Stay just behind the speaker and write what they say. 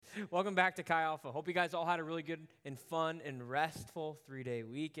Welcome back to Chi Alpha. Hope you guys all had a really good and fun and restful 3-day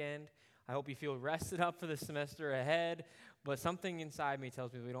weekend. I hope you feel rested up for the semester ahead, but something inside me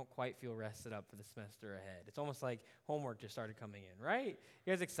tells me we don't quite feel rested up for the semester ahead. It's almost like homework just started coming in, right?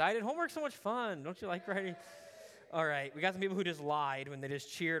 You guys excited? Homework's so much fun. Don't you like writing? All right, we got some people who just lied when they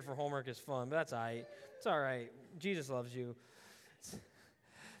just cheered for homework is fun, but that's all right. It's all right. Jesus loves you.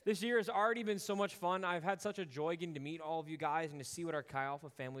 This year has already been so much fun. I've had such a joy getting to meet all of you guys and to see what our Chi Alpha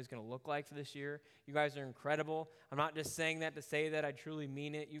family is going to look like for this year. You guys are incredible. I'm not just saying that to say that. I truly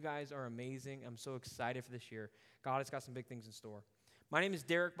mean it. You guys are amazing. I'm so excited for this year. God has got some big things in store. My name is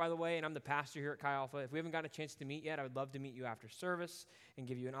Derek, by the way, and I'm the pastor here at Chi Alpha. If we haven't gotten a chance to meet yet, I would love to meet you after service and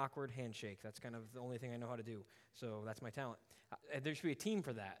give you an awkward handshake. That's kind of the only thing I know how to do, so that's my talent. There should be a team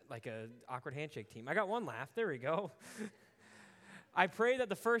for that, like an awkward handshake team. I got one laugh. There we go. I pray that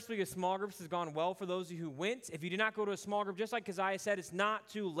the first week of small groups has gone well for those of you who went. If you did not go to a small group, just like Keziah said, it's not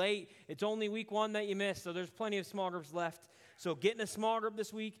too late. It's only week 1 that you missed, so there's plenty of small groups left. So get in a small group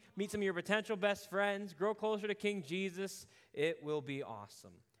this week, meet some of your potential best friends, grow closer to King Jesus. It will be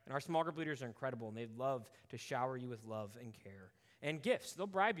awesome. And our small group leaders are incredible, and they'd love to shower you with love and care and gifts. They'll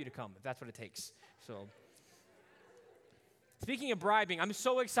bribe you to come if that's what it takes. So, speaking of bribing, I'm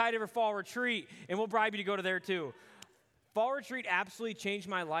so excited for fall retreat, and we'll bribe you to go to there too. Fall retreat absolutely changed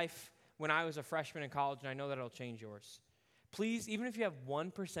my life when I was a freshman in college, and I know that it'll change yours. Please, even if you have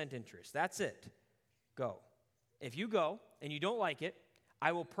 1% interest, that's it, go. If you go and you don't like it,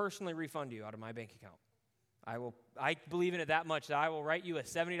 I will personally refund you out of my bank account. I believe in it that much that I will write you a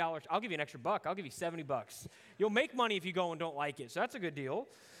 $70. I'll give you an extra buck. I'll give you $70. You'll make money if you go and don't like it, so that's a good deal.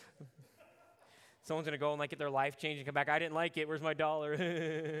 Someone's going to go and get their life change and come back. I didn't like it. Where's my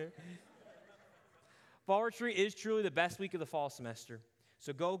dollar? Fall retreat is truly the best week of the fall semester.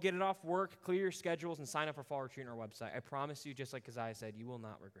 So go get it off work, clear your schedules, and sign up for fall retreat on our website. I promise you, just like Keziah said, you will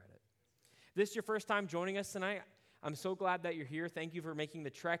not regret it. If this is your first time joining us tonight, I'm so glad that you're here. Thank you for making the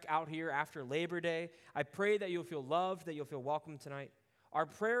trek out here after Labor Day. I pray that you'll feel loved, that you'll feel welcome tonight. Our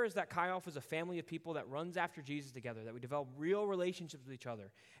prayer is that Chi Alpha is a family of people that runs after Jesus together, that we develop real relationships with each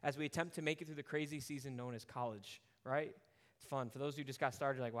other as we attempt to make it through the crazy season known as college, right? It's fun. For those who just got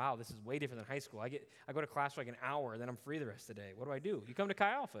started, you're like, wow, this is way different than high school. I go to class for an hour, then I'm free the rest of the day. What do? You come to Chi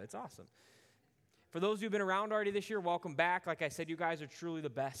Alpha. It's awesome. For those who've been around already this year, welcome back. Like I said, you guys are truly the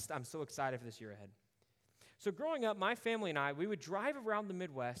best. I'm so excited for this year ahead. So growing up, my family and I, we would drive around the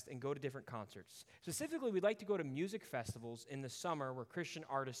Midwest and go to different concerts. Specifically, we'd like to go to music festivals in the summer where Christian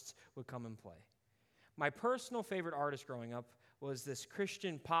artists would come and play. My personal favorite artist growing up was this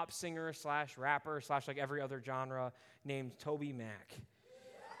Christian pop singer / rapper / every other genre named TobyMac.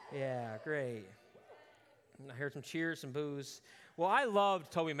 Yeah, great. I heard some cheers, some boos. Well, I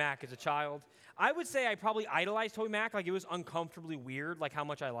loved TobyMac as a child. I would say I probably idolized TobyMac. It was uncomfortably weird, how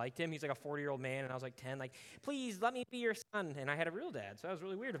much I liked him. He's a 40-year-old man, and I was 10, please let me be your son. And I had a real dad, so that was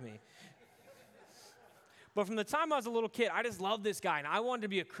really weird of me. But from the time I was a little kid, I just loved this guy, and I wanted to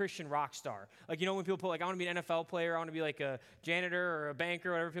be a Christian rock star. When people put, I want to be an NFL player, I want to be a janitor or a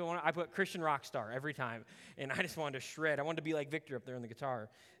banker, whatever people want, I put Christian rock star every time. And I just wanted to shred. I wanted to be like Victor up there on the guitar.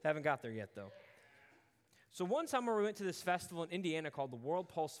 Haven't got there yet, though. So one summer we went to this festival in Indiana called the World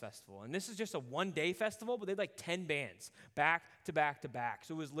Pulse Festival. And this is just a one-day festival, but they had 10 bands, back to back to back.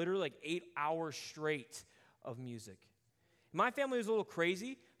 So it was literally 8 hours straight of music. My family was a little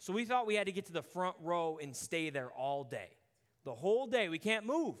crazy, so we thought we had to get to the front row and stay there all day. The whole day, we can't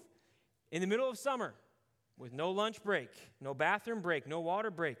move. In the middle of summer, with no lunch break, no bathroom break, no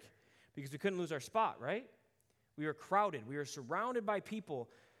water break, because we couldn't lose our spot, right? We were crowded. We were surrounded by people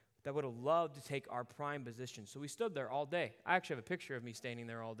that would have loved to take our prime position. So we stood there all day. I actually have a picture of me standing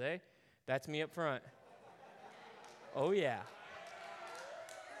there all day. That's me up front. Oh, yeah.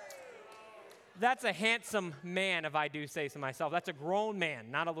 That's a handsome man, if I do say so myself. That's a grown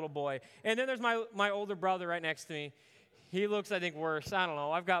man, not a little boy. And then there's my older brother right next to me. He looks, I think, worse. I don't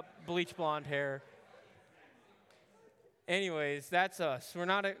know. I've got bleach blonde hair. Anyways, that's us. We're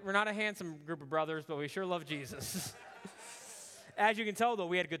not a handsome group of brothers, but we sure love Jesus. As you can tell, though,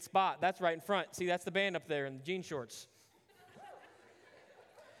 we had a good spot. That's right in front. See, that's the band up there in the jean shorts.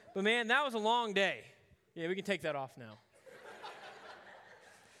 But, man, that was a long day. Yeah, we can take that off now.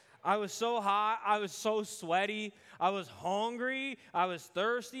 I was so hot. I was so sweaty. I was hungry. I was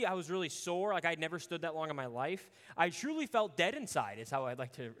thirsty. I was really sore. I'd never stood that long in my life. I truly felt dead inside is how I'd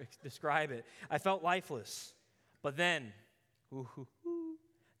like to describe it. I felt lifeless. But then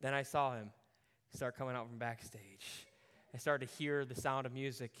I saw him start coming out from backstage. I started to hear the sound of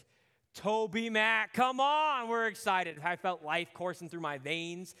music. TobyMac, come on, we're excited. I felt life coursing through my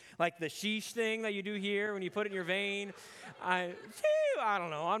veins, like the sheesh thing that you do here when you put it in your vein. I I don't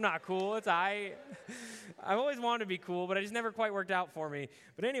know. I'm not cool. I've always wanted to be cool, but it just never quite worked out for me.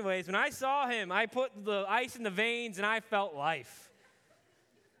 But anyways, when I saw him, I put the ice in the veins, and I felt life.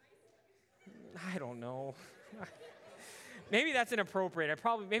 I don't know. Maybe that's inappropriate.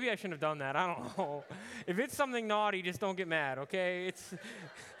 Maybe I shouldn't have done that. I don't know. If it's something naughty, just don't get mad, okay?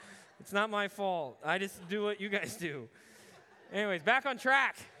 It's not my fault. I just do what you guys do. Anyways, back on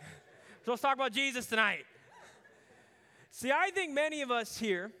track. So let's talk about Jesus tonight. See, I think many of us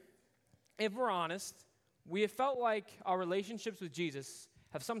here, if we're honest, we have felt like our relationships with Jesus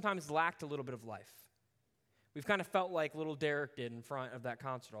have sometimes lacked a little bit of life. We've kind of felt like little Derek did in front of that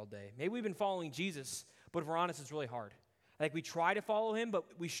concert all day. Maybe we've been following Jesus, but if we're honest, it's really hard. Like we try to follow him, but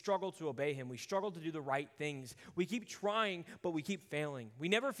we struggle to obey him. We struggle to do the right things. We keep trying, but we keep failing. We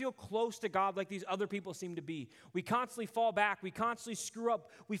never feel close to God like these other people seem to be. We constantly fall back. We constantly screw up.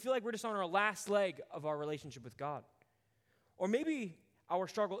 We feel like we're just on our last leg of our relationship with God. Or maybe our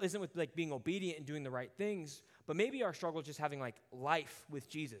struggle isn't with like being obedient and doing the right things, but maybe our struggle is just having like life with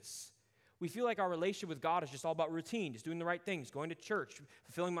Jesus. We feel like our relationship with God is just all about routine, just doing the right things, going to church,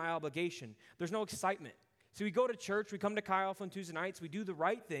 fulfilling my obligation. There's no excitement. So we go to church, we come to Chi Alpha on Tuesday nights, we do the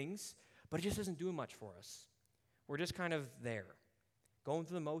right things, but it just isn't doing much for us. We're just kind of there, going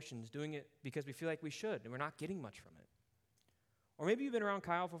through the motions, doing it because we feel like we should, and we're not getting much from it. Or maybe you've been around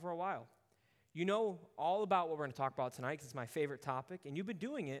Chi Alpha for a while. You know all about what we're going to talk about tonight because it's my favorite topic, and you've been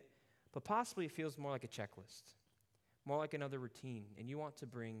doing it, but possibly it feels more like a checklist, more like another routine, and you want to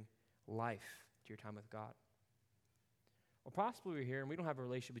bring life to your time with God. Or possibly we're here and we don't have a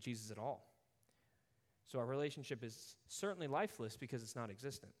relationship with Jesus at all. So our relationship is certainly lifeless because it's not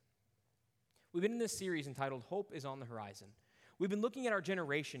existent. We've been in this series entitled Hope is on the Horizon. We've been looking at our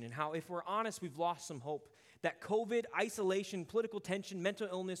generation and how, if we're honest, we've lost some hope. That COVID, isolation, political tension, mental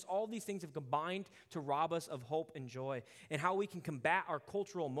illness, all these things have combined to rob us of hope and joy, and how we can combat our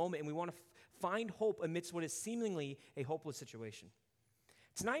cultural moment, and we want to find hope amidst what is seemingly a hopeless situation.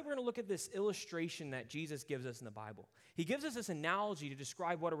 Tonight, we're going to look at this illustration that Jesus gives us in the Bible. He gives us this analogy to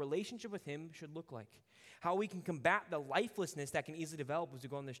describe what a relationship with him should look like, how we can combat the lifelessness that can easily develop as we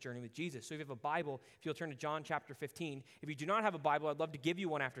go on this journey with Jesus. So if you have a Bible, if you'll turn to John chapter 15. If you do not have a Bible, I'd love to give you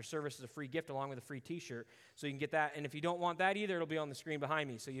one after service as a free gift along with a free t-shirt, so you can get that. And if you don't want that either, it'll be on the screen behind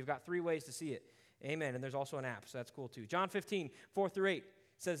me. So you've got 3 ways to see it. Amen. And there's also an app, so that's cool too. John 15, 4-8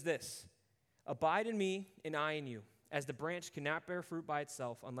 says this: "Abide in me, and I in you. As the branch cannot bear fruit by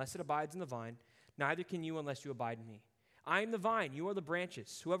itself unless it abides in the vine, neither can you unless you abide in me. I am the vine, you are the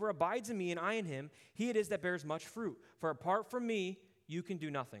branches. Whoever abides in me and I in him, he it is that bears much fruit. For apart from me, you can do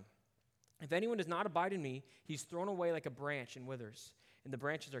nothing. If anyone does not abide in me, he's thrown away like a branch and withers. And the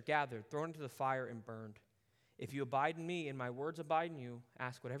branches are gathered, thrown into the fire, and burned. If you abide in me and my words abide in you,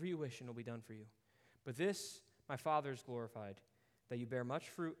 ask whatever you wish and it will be done for you. But this, my Father is glorified, that you bear much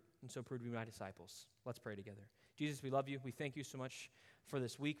fruit and so prove to be my disciples." Let's pray together. Jesus, we love you. We thank you so much for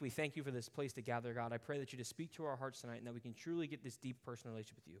this week. We thank you for this place to gather, God. I pray that you just speak to our hearts tonight and that we can truly get this deep personal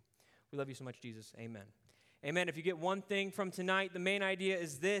relationship with you. We love you so much, Jesus. Amen. Amen. If you get one thing from tonight, the main idea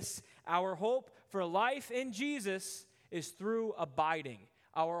is this: our hope for life in Jesus is through abiding.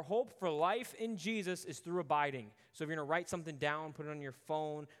 Our hope for life in Jesus is through abiding. So if you're going to write something down, put it on your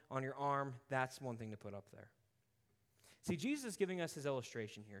phone, on your arm, that's one thing to put up there. See, Jesus is giving us his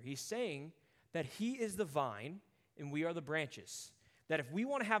illustration here. He's saying that he is the vine and we are the branches. That if we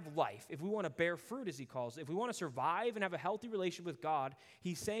want to have life, if we want to bear fruit, as he calls it, if we want to survive and have a healthy relationship with God,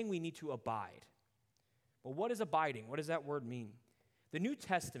 he's saying we need to abide. But what is abiding? What does that word mean? The New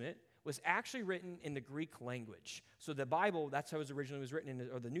Testament was actually written in the Greek language. So the Bible, that's how it originally was written,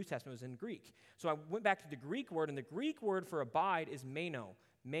 or the New Testament was in Greek. So I went back to the Greek word, and the Greek word for abide is meno.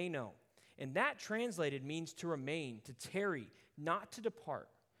 And that translated means to remain, to tarry, not to depart.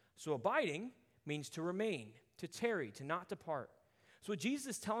 So abiding means to remain, to tarry, to not depart. So what Jesus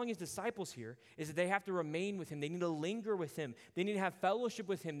is telling his disciples here is that they have to remain with him. They need to linger with him. They need to have fellowship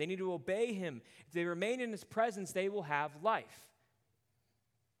with him. They need to obey him. If they remain in his presence, they will have life.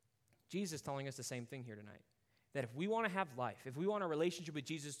 Jesus is telling us the same thing here tonight. That if we want to have life, if we want a relationship with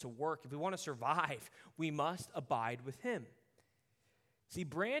Jesus to work, if we want to survive, we must abide with him. See,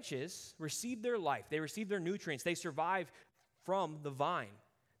 branches receive their life. They receive their nutrients. They survive from the vine.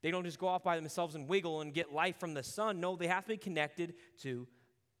 They don't just go off by themselves and wiggle and get life from the sun. No, they have to be connected to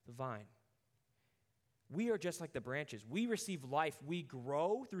the vine. We are just like the branches. We receive life. We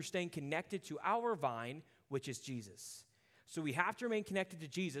grow through staying connected to our vine, which is Jesus. So we have to remain connected to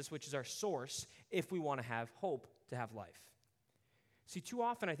Jesus, which is our source, if we want to have hope to have life. See, too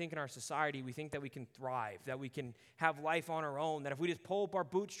often I think in our society we think that we can thrive, that we can have life on our own, that if we just pull up our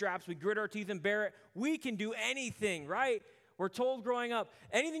bootstraps, we grit our teeth and bear it, we can do anything, right? We're told growing up,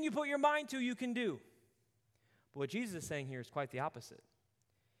 anything you put your mind to, you can do. But what Jesus is saying here is quite the opposite.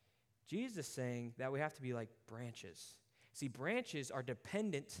 Jesus is saying that we have to be like branches. See, branches are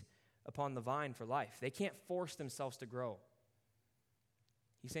dependent upon the vine for life. They can't force themselves to grow.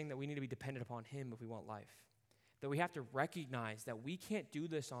 He's saying that we need to be dependent upon him if we want life. That we have to recognize that we can't do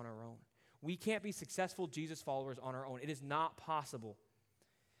this on our own. We can't be successful Jesus followers on our own. It is not possible.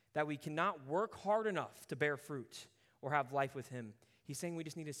 That we cannot work hard enough to bear fruit or have life with him. He's saying we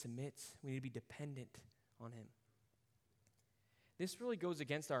just need to submit. We need to be dependent on him. This really goes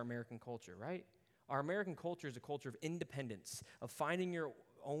against our American culture, right? Our American culture is a culture of independence, of finding your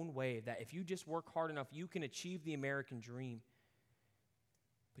own way, that if you just work hard enough, you can achieve the American dream.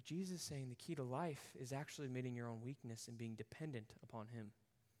 But Jesus is saying the key to life is actually admitting your own weakness and being dependent upon him.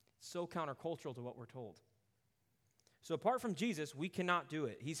 It's so countercultural to what we're told. So apart from Jesus, we cannot do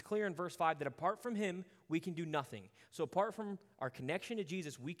it. He's clear in verse 5 that apart from him, we can do nothing. So apart from our connection to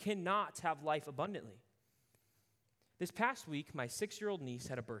Jesus, we cannot have life abundantly. This past week, my 6-year-old niece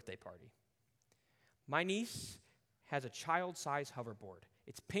had a birthday party. My niece has a child-size hoverboard.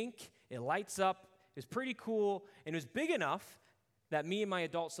 It's pink, it lights up, it's pretty cool, and it was big enough that me and my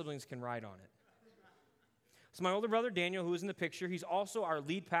adult siblings can ride on it. So my older brother, Daniel, who is in the picture, he's also our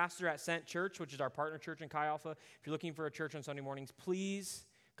lead pastor at Sent Church, which is our partner church in Chi Alpha. If you're looking for a church on Sunday mornings, please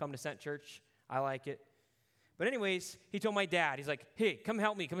come to Sent Church. I like it. But anyways, he told my dad, he's like, hey, come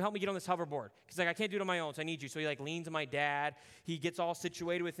help me get on this hoverboard. He's like, I can't do it on my own, so I need you. So he leans on my dad. He gets all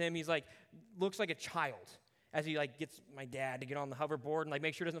situated with him. He's looks like a child as he gets my dad to get on the hoverboard and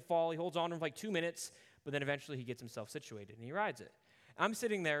make sure it doesn't fall. He holds on to him for 2 minutes, but then eventually he gets himself situated and he rides it. I'm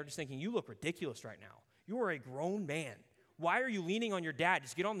sitting there just thinking, you look ridiculous right now. You are a grown man. Why are you leaning on your dad?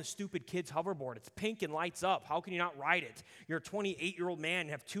 Just get on the stupid kid's hoverboard. It's pink and lights up. How can you not ride it? You're a 28-year-old man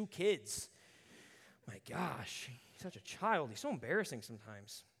and have 2 kids. My gosh, he's such a child. He's so embarrassing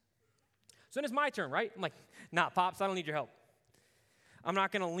sometimes. So then it's my turn, right? I'm like, nah, Pops, I don't need your help. I'm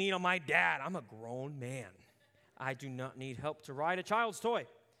not going to lean on my dad. I'm a grown man. I do not need help to ride a child's toy.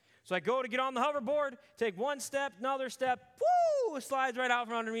 So I go to get on the hoverboard, take one step, another step, whoo, it slides right out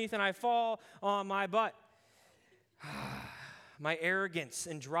from underneath, and I fall on my butt. My arrogance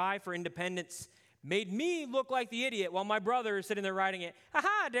and drive for independence made me look like the idiot while my brother is sitting there riding it.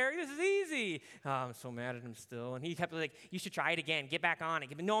 Ha-ha, Derek, this is easy. Oh, I'm so mad at him still. And he kept you should try it again. Get back on it.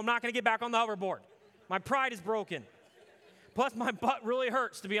 No, I'm not going to get back on the hoverboard. My pride is broken. Plus, my butt really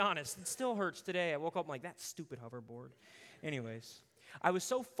hurts, to be honest. It still hurts today. I woke up like, that stupid hoverboard. Anyways, I was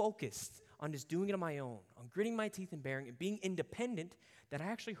so focused on just doing it on my own, on gritting my teeth and bearing it, being independent, that I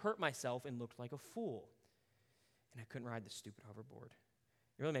actually hurt myself and looked like a fool. And I couldn't ride the stupid hoverboard.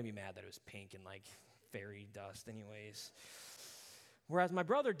 It really made me mad that it was pink and fairy dust anyways. Whereas my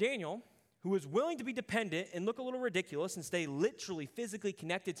brother Daniel, who was willing to be dependent and look a little ridiculous and stay literally physically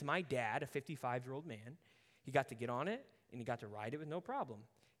connected to my dad, a 55-year-old man, he got to get on it and he got to ride it with no problem.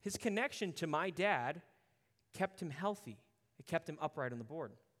 His connection to my dad kept him healthy. It kept him upright on the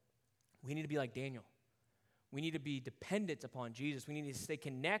board. We need to be like Daniel. We need to be dependent upon Jesus. We need to stay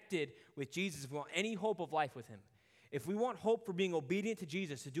connected with Jesus if we want any hope of life with him. If we want hope for being obedient to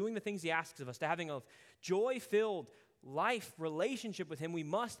Jesus, to doing the things he asks of us, to having a joy-filled life relationship with him, we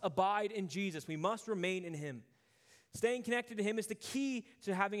must abide in Jesus. We must remain in him. Staying connected to him is the key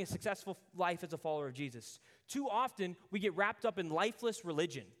to having a successful life as a follower of Jesus. Too often, we get wrapped up in lifeless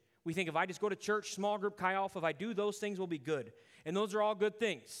religion. We think if I just go to church, small group, Chi Alpha, if I do those things, we'll be good. And those are all good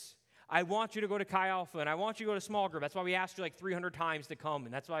things. I want you to go to Chi Alpha, and I want you to go to small group. That's why we asked you 300 times to come,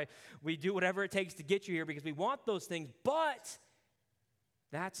 and that's why we do whatever it takes to get you here, because we want those things, but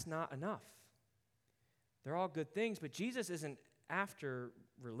that's not enough. They're all good things, but Jesus isn't after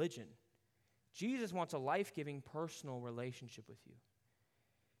religion. Jesus wants a life-giving personal relationship with you.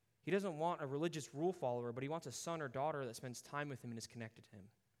 He doesn't want a religious rule follower, but he wants a son or daughter that spends time with him and is connected to him.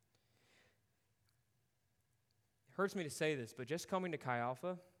 It hurts me to say this, but just coming to Chi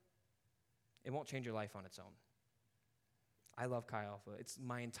Alpha, it won't change your life on its own. I love Chi Alpha. It's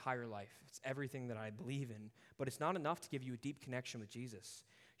my entire life. It's everything that I believe in. But it's not enough to give you a deep connection with Jesus.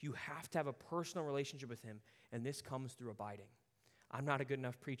 You have to have a personal relationship with him, and this comes through abiding. I'm not a good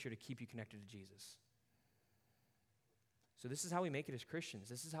enough preacher to keep you connected to Jesus. So this is how we make it as Christians.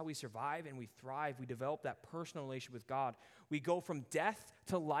 This is how we survive and we thrive. We develop that personal relationship with God. We go from death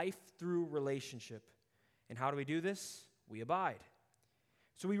to life through relationship. And how do we do this? We abide.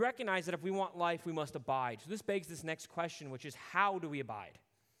 So we recognize that if we want life, we must abide. So this begs this next question, which is, how do we abide?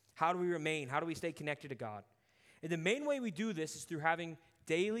 How do we remain? How do we stay connected to God? And the main way we do this is through having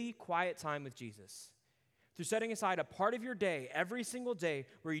daily quiet time with Jesus. Through setting aside a part of your day, every single day,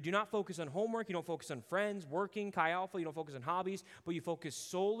 where you do not focus on homework, you don't focus on friends, working, Chi Alpha, you don't focus on hobbies, but you focus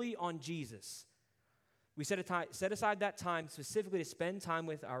solely on Jesus. We set aside that time specifically to spend time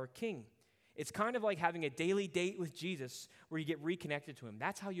with our King. It's kind of like having a daily date with Jesus where you get reconnected to him.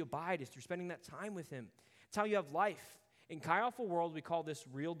 That's how you abide, is through spending that time with him. It's how you have life. In Chi Alpha world, we call this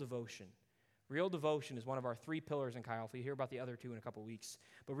real devotion. Real devotion is one of our 3 pillars in Chi Alpha. You hear about the other 2 in a couple weeks.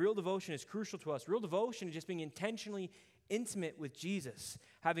 But real devotion is crucial to us. Real devotion is just being intentionally intimate with Jesus,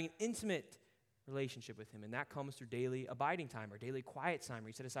 having an intimate relationship with him. And that comes through daily abiding time or daily quiet time where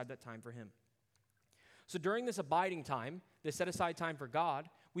you set aside that time for him. So during this abiding time, this set aside time for God,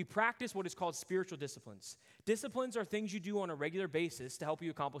 we practice what is called spiritual disciplines. Disciplines are things you do on a regular basis to help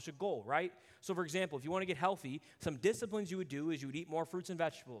you accomplish a goal, right? So for example, if you want to get healthy, some disciplines you would do is you would eat more fruits and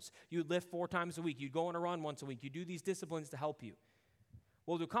vegetables. You would lift 4 times a week. You'd go on a run once a week. You do these disciplines to help you.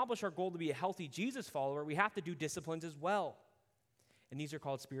 Well, to accomplish our goal to be a healthy Jesus follower, we have to do disciplines as well. And these are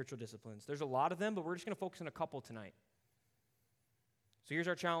called spiritual disciplines. There's a lot of them, but we're just going to focus on a couple tonight. So here's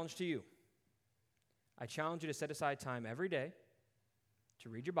our challenge to you. I challenge you to set aside time every day to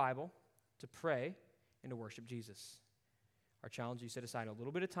read your Bible, to pray, and to worship Jesus. Our challenge is you set aside a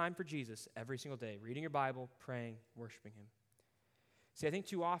little bit of time for Jesus every single day, reading your Bible, praying, worshiping him. See, I think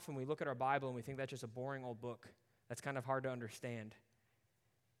too often we look at our Bible and we think that's just a boring old book that's kind of hard to understand.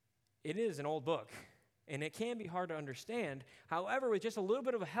 It is an old book, and it can be hard to understand. However, with just a little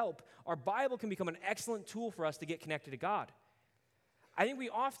bit of help, our Bible can become an excellent tool for us to get connected to God. I think we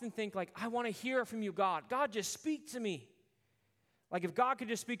often think like, I want to hear from you, God. God, just speak to me. Like if God could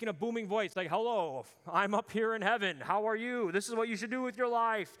just speak in a booming voice, like, hello, I'm up here in heaven. How are you? This is what you should do with your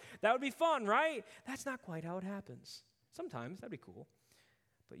life. That would be fun, right? That's not quite how it happens. Sometimes, that'd be cool.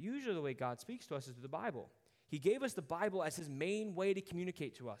 But usually the way God speaks to us is through the Bible. He gave us the Bible as his main way to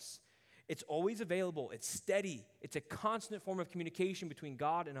communicate to us. It's always available. It's steady. It's a constant form of communication between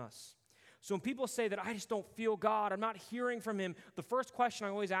God and us. So when people say that I just don't feel God, I'm not hearing from him, the first question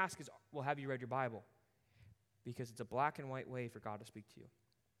I always ask is, well, have you read your Bible? Because it's a black and white way for God to speak to you.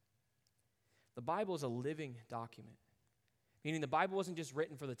 The Bible is a living document, meaning the Bible wasn't just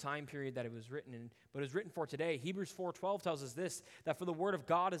written for the time period that it was written in, but it was written for today. Hebrews 4:12 tells us this, that for the word of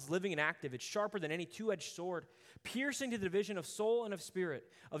God is living and active. It's sharper than any two-edged sword, piercing to the division of soul and of spirit,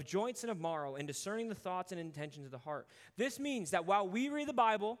 of joints and of marrow, and discerning the thoughts and intentions of the heart. This means that while we read the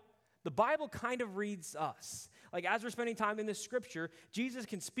Bible kind of reads us. Like as we're spending time in this scripture, Jesus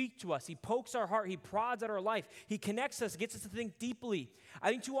can speak to us. He pokes our heart. He prods at our life. He connects us, gets us to think deeply. I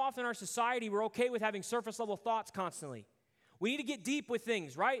think too often in our society, we're okay with having surface level thoughts constantly. We need to get deep with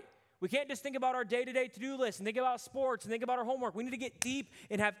things, right? We can't just think about our day-to-day to-do list and think about sports and think about our homework. We need to get deep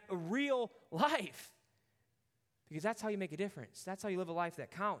and have a real life because that's how you make a difference. That's how you live a life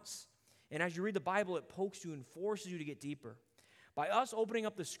that counts. And as you read the Bible, it pokes you and forces you to get deeper. By us opening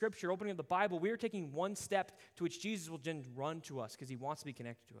up the scripture, opening up the Bible, we are taking one step to which Jesus will then run to us because he wants to be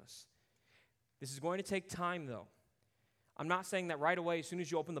connected to us. This is going to take time, though. I'm not saying that right away, as soon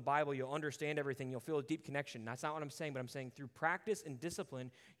as you open the Bible, you'll understand everything, you'll feel a deep connection. That's not what I'm saying, but I'm saying through practice and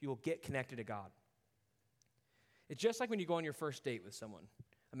discipline, you will get connected to God. It's just like when you go on your first date with someone.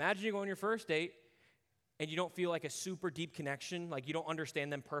 Imagine you go on your first date, and you don't feel like a super deep connection, like you don't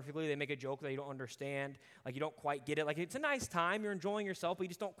understand them perfectly. They make a joke that you don't understand, like you don't quite get it. Like it's a nice time, you're enjoying yourself, but you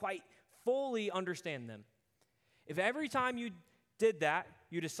just don't quite fully understand them. If every time you did that,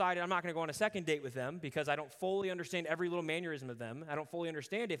 you decided I'm not going to go on a second date with them because I don't fully understand every little mannerism of them, I don't fully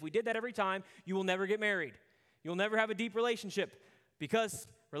understand it. If we did that every time, you will never get married. You'll never have a deep relationship because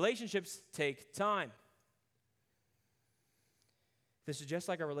relationships take time. This is just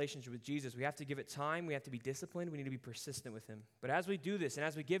like our relationship with Jesus. We have to give it time. We have to be disciplined. We need to be persistent with him. But as we do this, and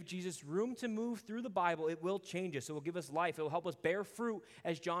as we give Jesus room to move through the Bible, it will change us. It will give us life. It will help us bear fruit,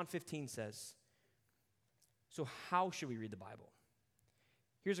 as John 15 says. So how should we read the Bible?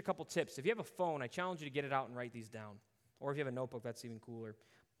 Here's a couple tips. If you have a phone, I challenge you to get it out and write these down. Or if you have a notebook, that's even cooler.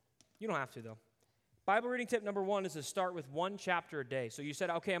 You don't have to, though. Bible reading tip number 1 is to start with 1 chapter a day. So you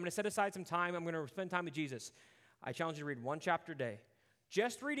said, okay, I'm going to set aside some time. I'm going to spend time with Jesus. I challenge you to read 1 chapter a day.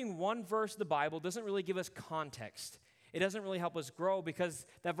 Just reading one verse of the Bible doesn't really give us context. It doesn't really help us grow because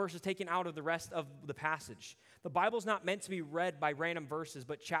that verse is taken out of the rest of the passage. The Bible's not meant to be read by random verses,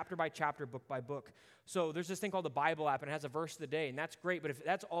 but chapter by chapter, book by book. So there's this thing called the Bible app, and it has a verse of the day, and that's great. But if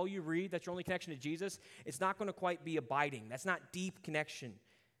that's all you read, that's your only connection to Jesus, it's not going to quite be abiding. That's not deep connection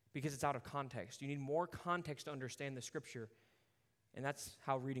because it's out of context. You need more context to understand the Scripture, and that's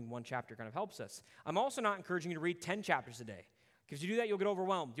how reading 1 chapter kind of helps us. I'm also not encouraging you to read 10 chapters a day. Because if you do that, you'll get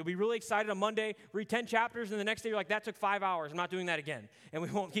overwhelmed. You'll be really excited on Monday, read 10 chapters, and the next day you're like, that took 5 hours. I'm not doing that again. And we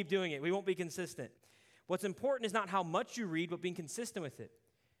won't keep doing it. We won't be consistent. What's important is not how much you read, but being consistent with it.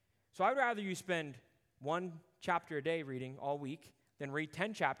 So I'd rather you spend 1 chapter a day reading all week than read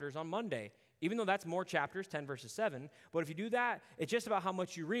 10 chapters on Monday, even though that's more chapters, 10 verses 7. But if you do that, it's just about how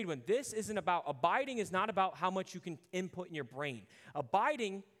much you read. When this isn't about, abiding is not about how much you can input in your brain.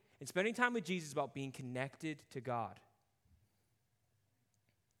 Abiding and spending time with Jesus is about being connected to God.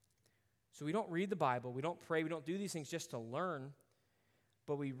 So we don't read the Bible, we don't pray, we don't do these things just to learn,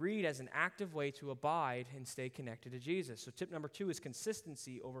 but we read as an active way to abide and stay connected to Jesus. So tip number 2 is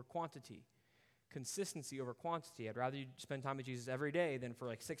consistency over quantity. Consistency over quantity. I'd rather you spend time with Jesus every day than for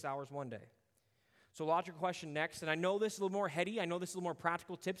like 6 hours one day. So logical question next, and I know this is a little more heady, I know this is a little more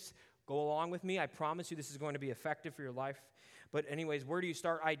practical tips. Go along with me. I promise you this is going to be effective for your life. But anyways, where do you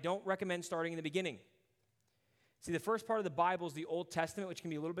start? I don't recommend starting in the beginning. See, the first part of the Bible is the Old Testament, which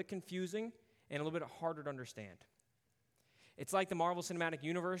can be a little bit confusing and a little bit harder to understand. It's like the Marvel Cinematic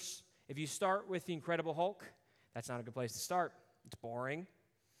Universe. If you start with the Incredible Hulk, that's not a good place to start. It's boring.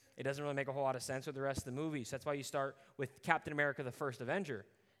 It doesn't really make a whole lot of sense with the rest of the movies. That's why you start with Captain America, the First Avenger,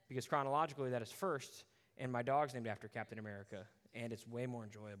 because chronologically that is first, and my dog's named after Captain America, and it's way more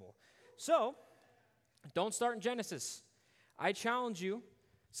enjoyable. So, don't start in Genesis. I challenge you.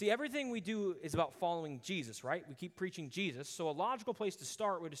 See, everything we do is about following Jesus, right? We keep preaching Jesus. So a logical place to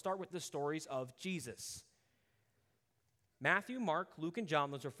start would to start with the stories of Jesus. Matthew, Mark, Luke, and John,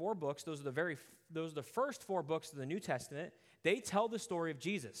 those are 4 books. Those are the first 4 books of the New Testament. They tell the story of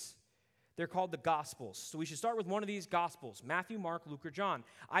Jesus. They're called the Gospels. So we should start with one of these Gospels, Matthew, Mark, Luke, or John.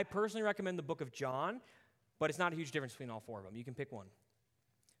 I personally recommend the book of John, but it's not a huge difference between all 4 of them. You can pick one.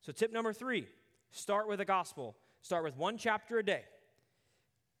 So tip number 3, start with a gospel. Start with 1 chapter a day.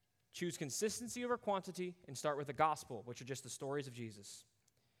 Choose consistency over quantity and start with the gospel, which are just the stories of Jesus.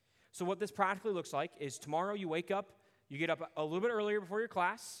 So what this practically looks like is tomorrow you wake up, you get up a little bit earlier before your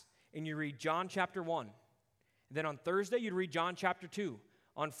class, and you read John chapter 1. And then on Thursday, you'd read John chapter 2.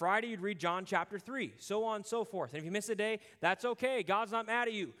 On Friday, you'd read John chapter 3, so on and so forth. And if you miss a day, that's okay. God's not mad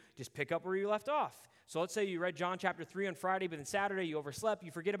at you. Just pick up where you left off. So let's say you read John chapter 3 on Friday, but then Saturday you overslept,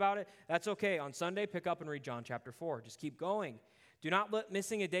 you forget about it. That's okay. On Sunday, pick up and read John chapter 4. Just keep going. Do not let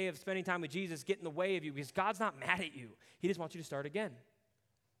missing a day of spending time with Jesus get in the way of you, because God's not mad at you. He just wants you to start again.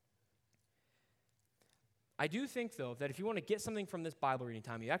 I do think, though, that if you want to get something from this Bible reading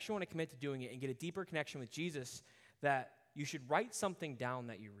time, you actually want to commit to doing it and get a deeper connection with Jesus, that you should write something down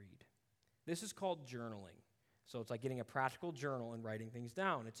that you read. This is called journaling. So it's like getting a practical journal and writing things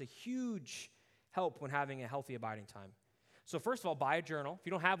down. It's a huge help when having a healthy abiding time. So first of all, buy a journal. If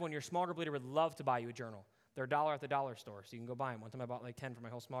you don't have one, your small group leader would love to buy you a journal. They're $1 at the dollar store, so you can go buy them. One time I bought like 10 for my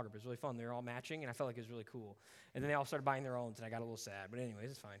whole small group. It was really fun. They were all matching, and I felt like it was really cool. And then they all started buying their own, and I got a little sad. But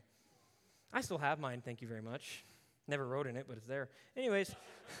anyways, it's fine. I still have mine, thank you very much. Never wrote in it, but it's there. Anyways,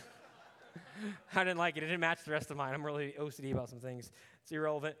 I didn't like it. It didn't match the rest of mine. I'm really OCD about some things. It's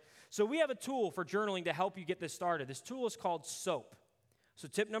irrelevant. So we have a tool for journaling to help you get this started. This tool is called SOAP. So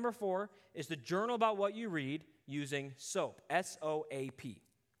tip number 4 is to journal about what you read using SOAP, S-O-A-P.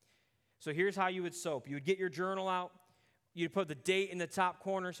 So here's how you would SOAP. You would get your journal out. You'd put the date in the top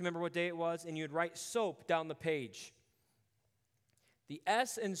corner, so remember what day it was, and you'd write SOAP down the page. The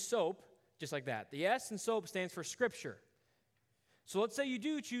S in SOAP, just like that. The S in SOAP stands for Scripture. So let's say you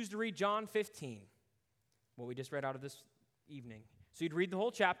do choose to read John 15, what we just read out of this evening. So you'd read the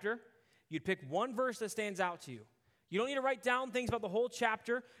whole chapter. You'd pick one verse that stands out to you. You don't need to write down things about the whole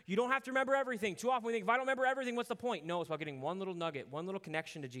chapter. You don't have to remember everything. Too often we think, if I don't remember everything, what's the point? No, it's about getting one little nugget, one little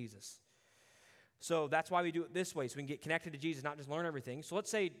connection to Jesus. So that's why we do it this way, so we can get connected to Jesus, not just learn everything. So let's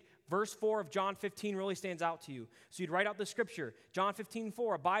say verse 4 of John 15 really stands out to you. So you'd write out the scripture. John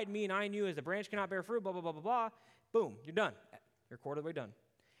 15:4, abide in me and I in you, as the branch cannot bear fruit, blah, blah, blah, blah, blah. Boom, you're done. You're a quarter of the way done.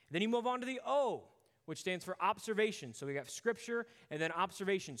 Then you move on to the O, which stands for observation. So we got scripture and then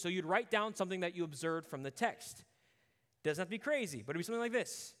observation. So you'd write down something that you observed from the text. Doesn't have to be crazy, but it'd be something like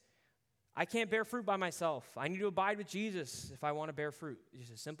this. I can't bear fruit by myself. I need to abide with Jesus if I want to bear fruit. It's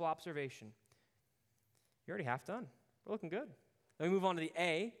just a simple observation. You're already half done. We're looking good. Then we move on to the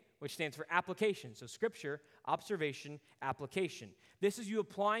A, which stands for application. So scripture, observation, application. This is you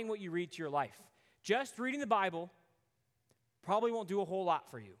applying what you read to your life. Just reading the Bible probably won't do a whole lot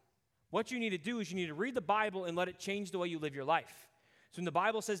for you. What you need to do is you need to read the Bible and let it change the way you live your life. So when the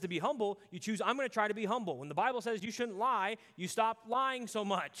Bible says to be humble, you choose, I'm going to try to be humble. When the Bible says you shouldn't lie, you stop lying so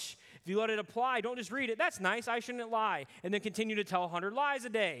much. If you let it apply, don't just read it. That's nice, I shouldn't lie. And then continue to tell 100 lies a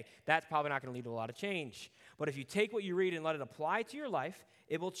day. That's probably not going to lead to a lot of change. But if you take what you read and let it apply to your life,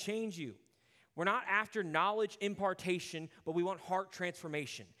 it will change you. We're not after knowledge impartation, but we want heart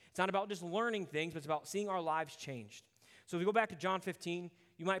transformation. It's not about just learning things, but it's about seeing our lives changed. So if we go back to John 15,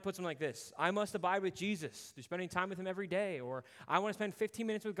 You might put something like this: I must abide with Jesus through spending time with him every day, or I want to spend 15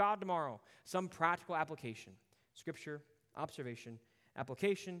 minutes with God tomorrow. Some practical application. Scripture, observation,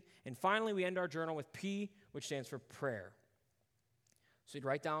 application, and finally we end our journal with P, which stands for prayer. So you'd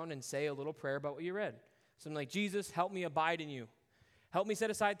write down and say a little prayer about what you read. Something like, Jesus, help me abide in you. Help me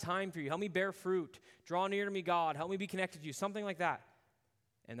set aside time for you. Help me bear fruit. Draw near to me, God. Help me be connected to you. Something like that.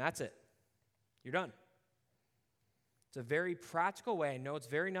 And that's it. You're done. It's a very practical way. I know it's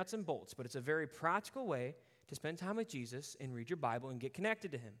very nuts and bolts, but it's a very practical way to spend time with Jesus and read your Bible and get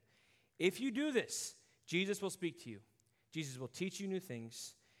connected to him. If you do this, Jesus will speak to you. Jesus will teach you new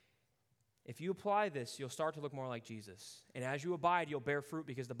things. If you apply this, you'll start to look more like Jesus. And as you abide, you'll bear fruit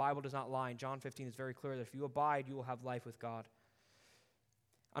because the Bible does not lie. In John 15, it's very clear that if you abide, you will have life with God.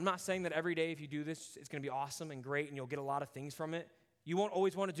 I'm not saying that every day if you do this, it's going to be awesome and great and you'll get a lot of things from it. You won't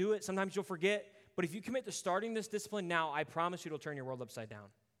always want to do it. Sometimes you'll forget. But if you commit to starting this discipline now, I promise you it'll turn your world upside down.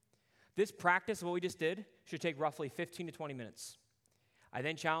 This practice of what we just did should take roughly 15 to 20 minutes. I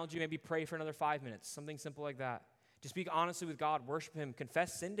then challenge you, maybe pray for another 5 minutes, something simple like that. Just speak honestly with God, worship him,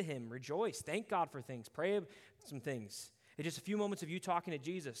 confess sin to him, rejoice, thank God for things, pray some things. It's just a few moments of you talking to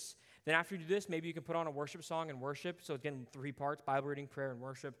Jesus. Then after you do this, maybe you can put on a worship song and worship. So again, 3 parts, Bible reading, prayer, and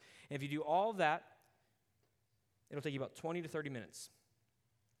worship. And if you do all of that, it'll take you about 20 to 30 minutes.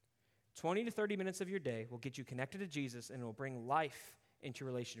 20 to 30 minutes of your day will get you connected to Jesus and it will bring life into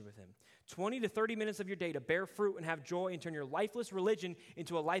your relationship with him. 20 to 30 minutes of your day to bear fruit and have joy and turn your lifeless religion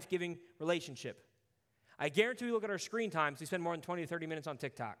into a life-giving relationship. I guarantee we look at our screen times, we spend more than 20 to 30 minutes on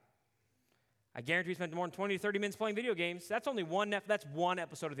TikTok. I guarantee we spend more than 20 to 30 minutes playing video games. That's only one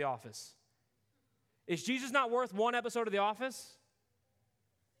episode of The Office. Is Jesus not worth one episode of The Office?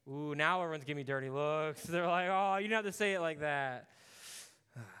 Ooh, now everyone's giving me dirty looks. They're like, oh, you don't have to say it like that.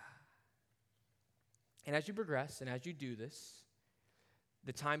 And as you progress and as you do this,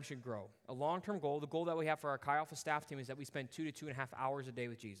 the time should grow. A long-term goal, the goal that we have for our Chi Alpha staff team is that we spend 2 to 2.5 hours a day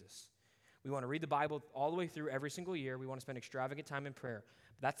with Jesus. We want to read the Bible all the way through every single year. We want to spend extravagant time in prayer.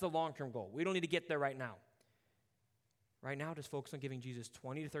 But that's the long-term goal. We don't need to get there right now. Right now, just focus on giving Jesus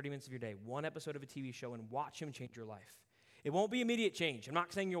 20 to 30 minutes of your day, one episode of a TV show, and watch him change your life. It won't be immediate change. I'm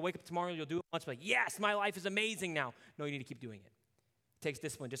not saying you'll wake up tomorrow and you'll do it once, like, yes, my life is amazing now. No, you need to keep doing it. It takes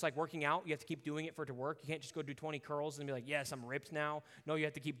discipline. Just like working out, you have to keep doing it for it to work. You can't just go do 20 curls and be like, yes, I'm ripped now. No, you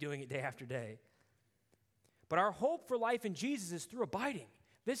have to keep doing it day after day. But our hope for life in Jesus is through abiding.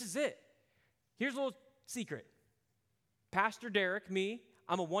 This is it. Here's a little secret. Pastor Derek, me,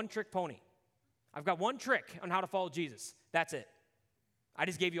 I'm a one-trick pony. I've got one trick on how to follow Jesus. That's it. I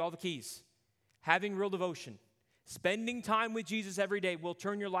just gave you all the keys. Having real devotion, spending time with Jesus every day will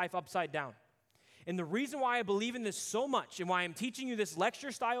turn your life upside down. And the reason why I believe in this so much and why I'm teaching you this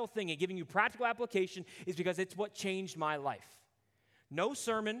lecture-style thing and giving you practical application is because it's what changed my life. No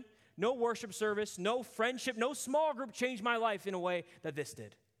sermon, no worship service, no friendship, no small group changed my life in a way that this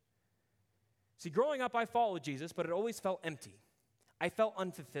did. See, growing up, I followed Jesus, but it always felt empty. I felt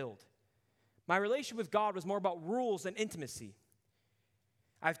unfulfilled. My relationship with God was more about rules than intimacy.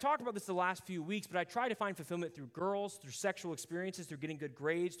 I've talked about this the last few weeks, but I tried to find fulfillment through girls, through sexual experiences, through getting good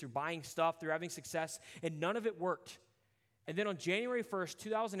grades, through buying stuff, through having success, and none of it worked. And then on January 1st,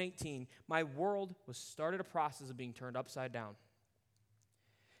 2018, my world started a process of being turned upside down.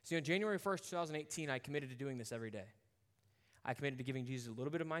 See, on January 1st, 2018, I committed to doing this every day. I committed to giving Jesus a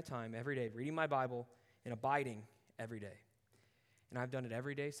little bit of my time every day, reading my Bible and abiding every day. And I've done it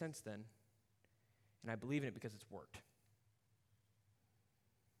every day since then, and I believe in it because it's worked.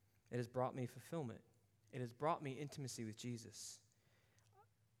 It has brought me fulfillment. It has brought me intimacy with Jesus.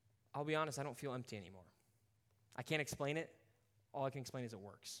 I'll be honest, I don't feel empty anymore. I can't explain it. All I can explain is it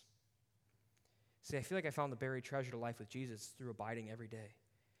works. See, I feel like I found the buried treasure to life with Jesus through abiding every day.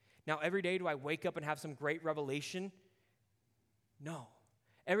 Now, every day do I wake up and have some great revelation? No.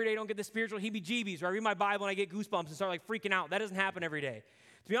 Every day I don't get the spiritual heebie-jeebies where I read my Bible and I get goosebumps and start like freaking out. That doesn't happen every day.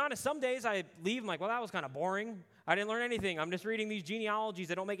 To be honest, some days I leave, I'm like, well, that was kind of boring. I didn't learn anything. I'm just reading these genealogies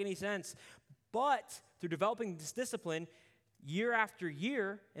that don't make any sense. But through developing this discipline year after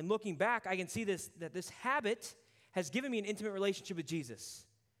year and looking back, I can see that this habit has given me an intimate relationship with Jesus.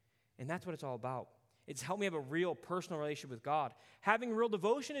 And that's what it's all about. It's helped me have a real personal relationship with God. Having real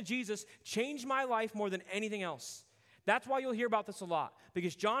devotion to Jesus changed my life more than anything else. That's why you'll hear about this a lot,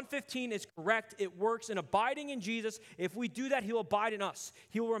 because John 15 is correct. It works in abiding in Jesus. If we do that, he'll abide in us.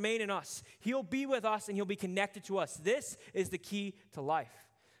 He will remain in us. He'll be with us, and he'll be connected to us. This is the key to life.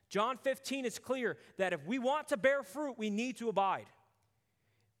 John 15 is clear that if we want to bear fruit, we need to abide.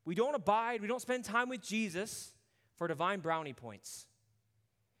 We don't abide, we don't spend time with Jesus for divine brownie points.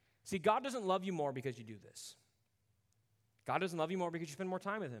 See, God doesn't love you more because you do this. God doesn't love you more because you spend more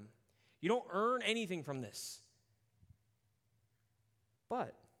time with him. You don't earn anything from this.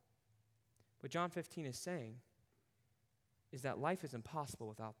 But what John 15 is saying is that life is impossible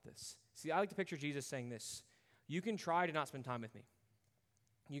without this. See, I like to picture Jesus saying this. You can try to not spend time with me.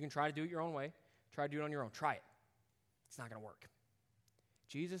 You can try to do it your own way. Try to do it on your own. Try it. It's not going to work.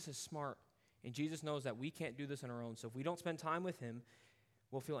 Jesus is smart, and Jesus knows that we can't do this on our own. So if we don't spend time with him,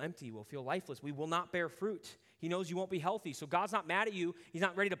 we'll feel empty. We'll feel lifeless. We will not bear fruit. He knows you won't be healthy. So God's not mad at you. He's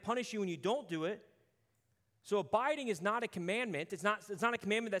not ready to punish you when you don't do it. So abiding is not a commandment. It's not a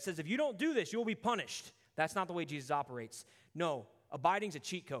commandment that says if you don't do this, you'll be punished. That's not the way Jesus operates. No, abiding's a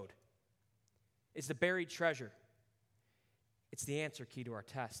cheat code. It's the buried treasure. It's the answer key to our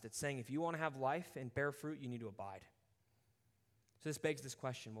test. It's saying if you want to have life and bear fruit, you need to abide. So this begs this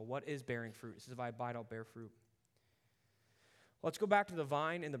question. Well, what is bearing fruit? It says if I abide, I'll bear fruit. Let's go back to the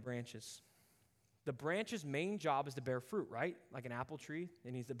vine and the branches. The branch's main job is to bear fruit, right? Like an apple tree,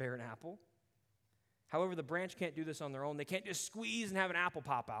 it needs to bear an apple. However, the branch can't do this on their own. They can't just squeeze and have an apple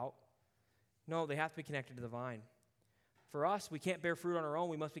pop out. No, they have to be connected to the vine. For us, we can't bear fruit on our own.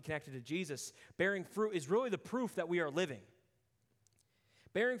 We must be connected to Jesus. Bearing fruit is really the proof that we are living.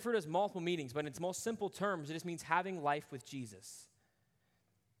 Bearing fruit has multiple meanings, but in its most simple terms, it just means having life with Jesus.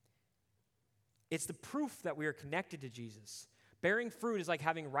 It's the proof that we are connected to Jesus. Bearing fruit is like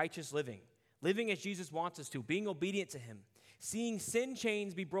having righteous living, living as Jesus wants us to, being obedient to him, seeing sin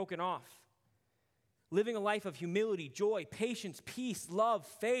chains be broken off, living a life of humility, joy, patience, peace, love,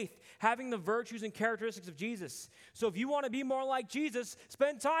 faith, having the virtues and characteristics of Jesus. So if you want to be more like Jesus,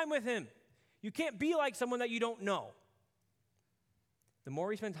 spend time with him. You can't be like someone that you don't know. The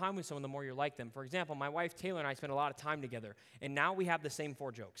more you spend time with someone, the more you're like them. For example, my wife Taylor and I spend a lot of time together, and now we have the same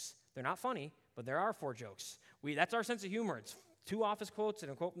 4 jokes. They're not funny, but there are 4 jokes. That's our sense of humor. It's 2 Office quotes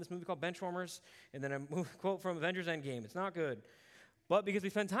and a quote from this movie called Benchwarmers, and then a quote from Avengers Endgame. It's not good. But because we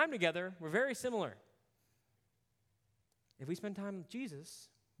spend time together, we're very similar. If we spend time with Jesus,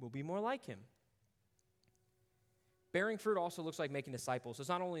 we'll be more like him. Bearing fruit also looks like making disciples. So it's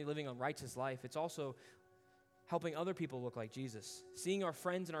not only living a righteous life, it's also helping other people look like Jesus, seeing our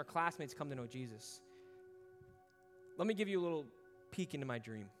friends and our classmates come to know Jesus. Let me give you a little peek into my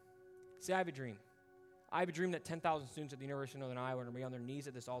dream. Say I have a dream. I have a dream that 10,000 students at the University of Northern Iowa are going to be on their knees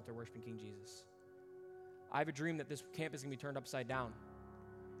at this altar worshiping King Jesus. I have a dream that this campus is going to be turned upside down,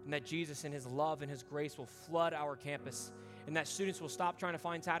 and that Jesus in his love and his grace will flood our campus, and that students will stop trying to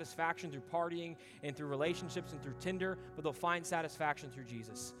find satisfaction through partying and through relationships and through Tinder, but they'll find satisfaction through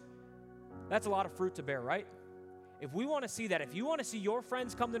Jesus. That's a lot of fruit to bear, right? If we want to see that, if you want to see your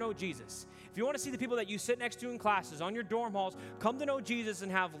friends come to know Jesus, if you want to see the people that you sit next to in classes, on your dorm halls, come to know Jesus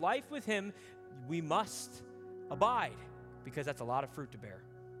and have life with him, we must abide, because that's a lot of fruit to bear.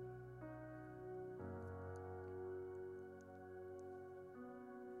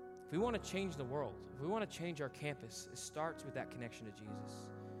 If we want to change the world, if we want to change our campus, it starts with that connection to Jesus.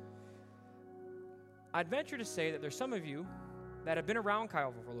 I'd venture to say that there's some of you that have been around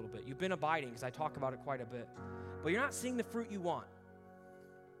Kyle for a little bit. You've been abiding, because I talk about it quite a bit. But you're not seeing the fruit you want.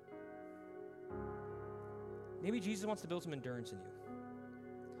 Maybe Jesus wants to build some endurance in you.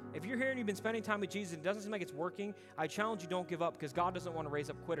 If you're here and you've been spending time with Jesus and it doesn't seem like it's working, I challenge you, don't give up, because God doesn't want to raise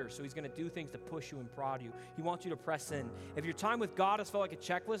up quitters, so he's going to do things to push you and prod you. He wants you to press in. If your time with God has felt like a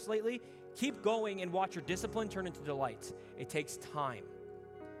checklist lately, keep going and watch your discipline turn into delight. It takes time.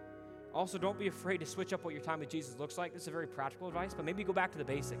 Also, don't be afraid to switch up what your time with Jesus looks like. This is a very practical advice, but maybe go back to the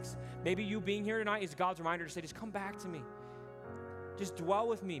basics. Maybe you being here tonight is God's reminder to say, just come back to me. Just dwell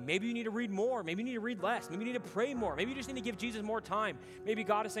with me. Maybe you need to read more. Maybe you need to read less. Maybe you need to pray more. Maybe you just need to give Jesus more time. Maybe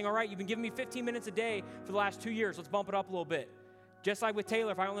God is saying, all right, you've been giving me 15 minutes a day for the last 2 years. Let's bump it up a little bit. Just like with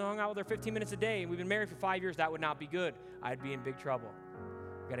Taylor, if I only hung out with her 15 minutes a day and we've been married for 5 years, that would not be good. I'd be in big trouble.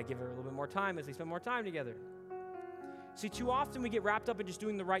 We've got to give her a little bit more time as we spend more time together. See, too often we get wrapped up in just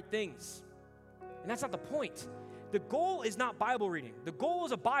doing the right things. And that's not the point. The goal is not Bible reading. The goal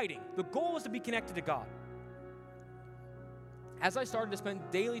is abiding. The goal is to be connected to God. As I started to spend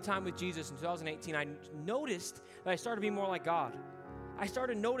daily time with Jesus in 2018, I noticed that I started to be more like God. I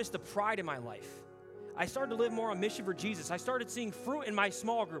started to notice the pride in my life. I started to live more on mission for Jesus. I started seeing fruit in my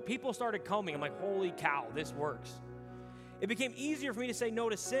small group. People started coming. I'm like, holy cow, this works. It became easier for me to say no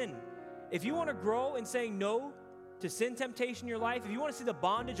to sin. If you want to grow in saying no to sin temptation in your life, if you want to see the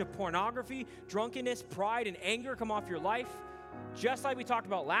bondage of pornography, drunkenness, pride, and anger come off your life, just like we talked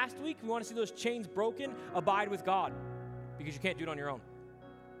about last week, we want to see those chains broken, abide with God, because you can't do it on your own.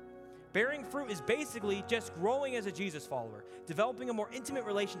 Bearing fruit is basically just growing as a Jesus follower, developing a more intimate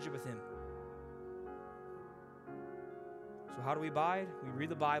relationship with him. So So how do we abide? We read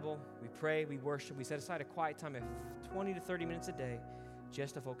the Bible, we pray, we worship, we set aside a quiet time of 20 to 30 minutes a day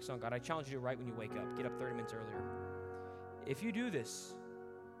just to focus on God. I challenge you to right when you wake up. Get up 30 minutes earlier. If you do this,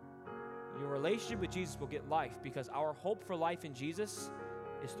 your relationship with Jesus will get life, because our hope for life in Jesus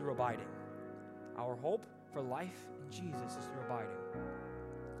is through abiding. Our hope for life in Jesus is through abiding.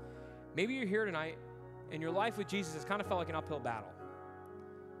 Maybe you're here tonight and your life with Jesus has kind of felt like an uphill battle.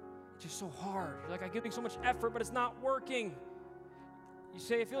 It's just so hard. You're like, I'm giving so much effort, but it's not working. You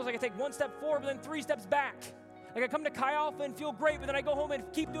say, it feels like I take one step forward, but then 3 steps back. Like I come to Chi Alpha and feel great, but then I go home and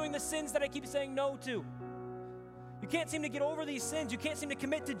keep doing the sins that I keep saying no to. You can't seem to get over these sins. You can't seem to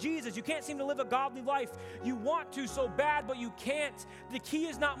commit to Jesus. You can't seem to live a godly life. You want to so bad, but you can't. The key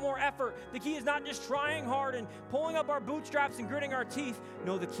is not more effort. The key is not just trying hard and pulling up our bootstraps and gritting our teeth.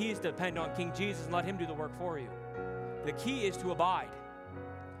 No, the key is to depend on King Jesus and let him do the work for you. The key is to abide.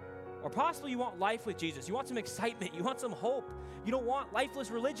 Or possibly you want life with Jesus. You want some excitement. You want some hope. You don't want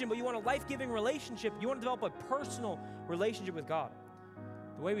lifeless religion, but you want a life-giving relationship. You want to develop a personal relationship with God.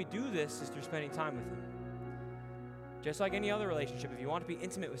 The way we do this is through spending time with him. Just like any other relationship, if you want to be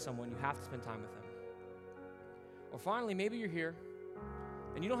intimate with someone, you have to spend time with them. Or finally, maybe you're here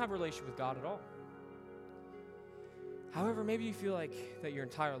and you don't have a relationship with God at all. However, maybe you feel like that your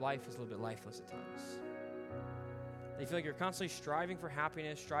entire life is a little bit lifeless at times. You feel like you're constantly striving for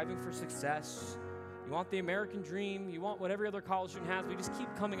happiness, striving for success. You want the American dream. You want what every other college student has, but you just keep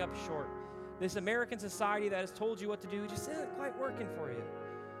coming up short. This American society that has told you what to do just isn't quite working for you.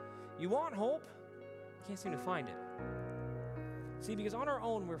 You want hope, you can't seem to find it. See, because on our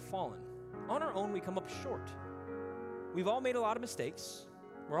own, we're fallen. On our own, we come up short. We've all made a lot of mistakes.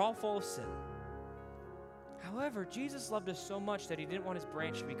 We're all full of sin. However, Jesus loved us so much that he didn't want his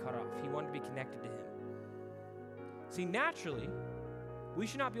branch to be cut off. He wanted to be connected to him. See, naturally, we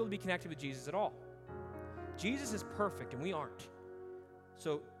should not be able to be connected with Jesus at all. Jesus is perfect, and we aren't.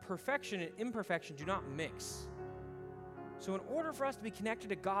 So perfection and imperfection do not mix. So in order for us to be connected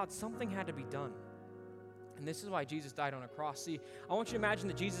to God, something had to be done. And this is why Jesus died on a cross. See, I want you to imagine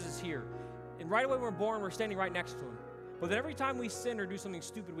that Jesus is here. And right away when we're born, we're standing right next to him. But then every time we sin or do something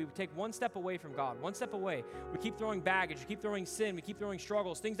stupid, we take one step away from God, one step away. We keep throwing baggage, we keep throwing sin, we keep throwing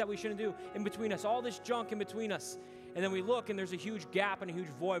struggles, things that we shouldn't do in between us, all this junk in between us. And then we look and there's a huge gap and a huge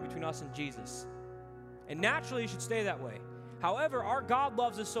void between us and Jesus. And naturally, it should stay that way. However, our God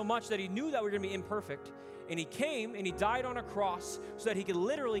loves us so much that he knew that we were going to be imperfect. And he came and he died on a cross so that he could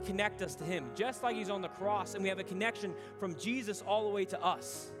literally connect us to him, just like he's on the cross. And we have a connection from Jesus all the way to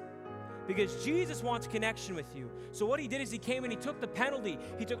us. Because Jesus wants connection with you. So what he did is he came and he took the penalty.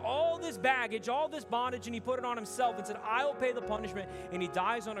 He took all this baggage, all this bondage, and he put it on himself and said, I will pay the punishment. And he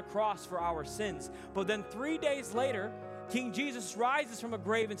dies on a cross for our sins. But then 3 days later, King Jesus rises from a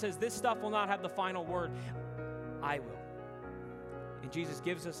grave and says, this stuff will not have the final word. I will. And Jesus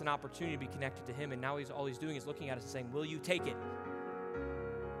gives us an opportunity to be connected to him. And now all he's doing is looking at us and saying, will you take it?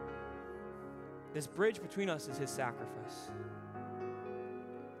 This bridge between us is his sacrifice.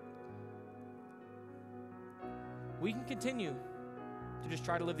 We can continue to just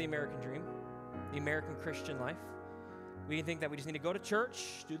try to live the American dream, the American Christian life. We can think that we just need to go to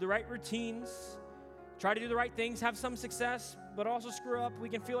church, do the right routines, try to do the right things, have some success, but also screw up. We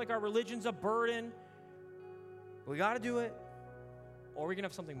can feel like our religion's a burden. We got to do it, or we can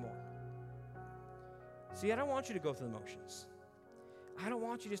have something more. See, I don't want you to go through the motions. I don't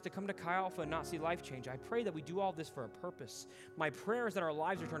want you just to come to Chi Alpha and not see life change. I pray that we do all this for a purpose. My prayer is that our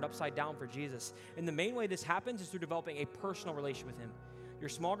lives are turned upside down for Jesus. And the main way this happens is through developing a personal relationship with him. Your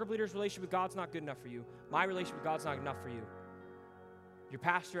small group leader's relationship with God's not good enough for you. My relationship with God's not good enough for you. Your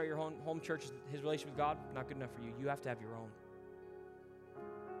pastor at your home church, his relationship with God, not good enough for you. You have to have your own.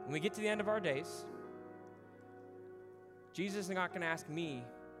 When we get to the end of our days, Jesus is not going to ask me,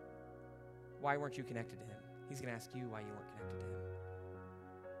 why weren't you connected to him? He's going to ask you why you weren't connected to him.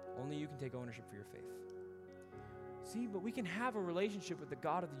 Only you can take ownership for your faith. See, but we can have a relationship with the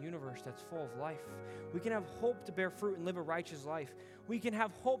God of the universe that's full of life. We can have hope to bear fruit and live a righteous life. We can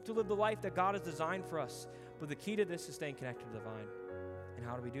have hope to live the life that God has designed for us. But the key to this is staying connected to the vine. And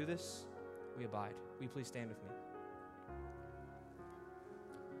how do we do this? We abide. Will you please stand with me?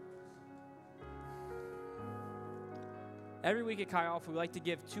 Every week at Chi Alpha, we like to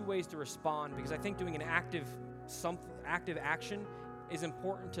give 2 ways to respond, because I think doing an active action is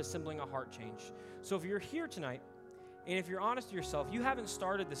important to assembling a heart change. So if you're here tonight, and if you're honest to yourself, you haven't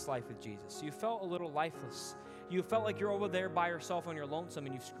started this life with Jesus. You felt a little lifeless. You felt like you're over there by yourself and you're lonesome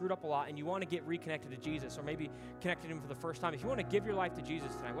and you've screwed up a lot and you want to get reconnected to Jesus, or maybe connected to him for the first time. If you want to give your life to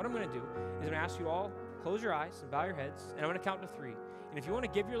Jesus tonight, what I'm going to do is I'm going to ask you all, close your eyes and bow your heads, and I'm going to count to 3. And if you want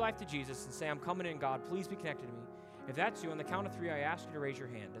to give your life to Jesus and say, I'm coming in, God, please be connected to me. If that's you, on the count of 3, I ask you to raise your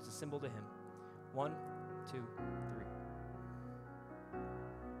hand as a symbol to him. 1, 2, 3.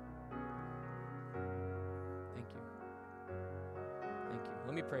 Thank you. Thank you.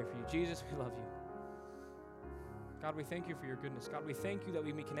 Let me pray for you. Jesus, we love you. God, we thank you for your goodness. God, we thank you that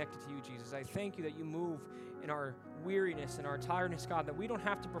we be connected to you, Jesus. I thank you that you move in our weariness and our tiredness, God, that we don't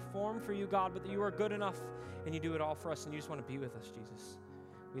have to perform for you, God, but that you are good enough and you do it all for us and you just want to be with us, Jesus.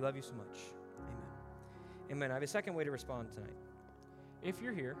 We love you so much. Amen. Amen. I have a second way to respond tonight. If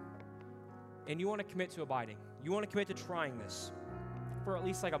you're here and you want to commit to abiding, you want to commit to trying this for at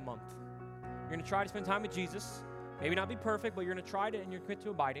least like a month. You're going to try to spend time with Jesus. Maybe not be perfect, but you're going to try it and you're commit to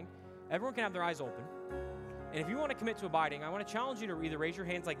abiding. Everyone can have their eyes open. And if you want to commit to abiding, I want to challenge you to either raise your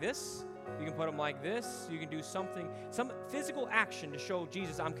hands like this, you can put them like this, you can do something, some physical action to show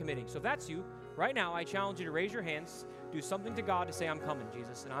Jesus, I'm committing. So if that's you, right now, I challenge you to raise your hands, do something to God to say, I'm coming,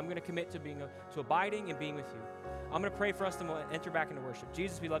 Jesus, and I'm going to commit to to abiding and being with you. I'm going to pray for us, and we'll enter back into worship.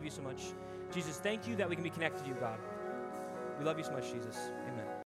 Jesus, we love you so much. Jesus, thank you that we can be connected to you, God. We love you so much, Jesus. Amen.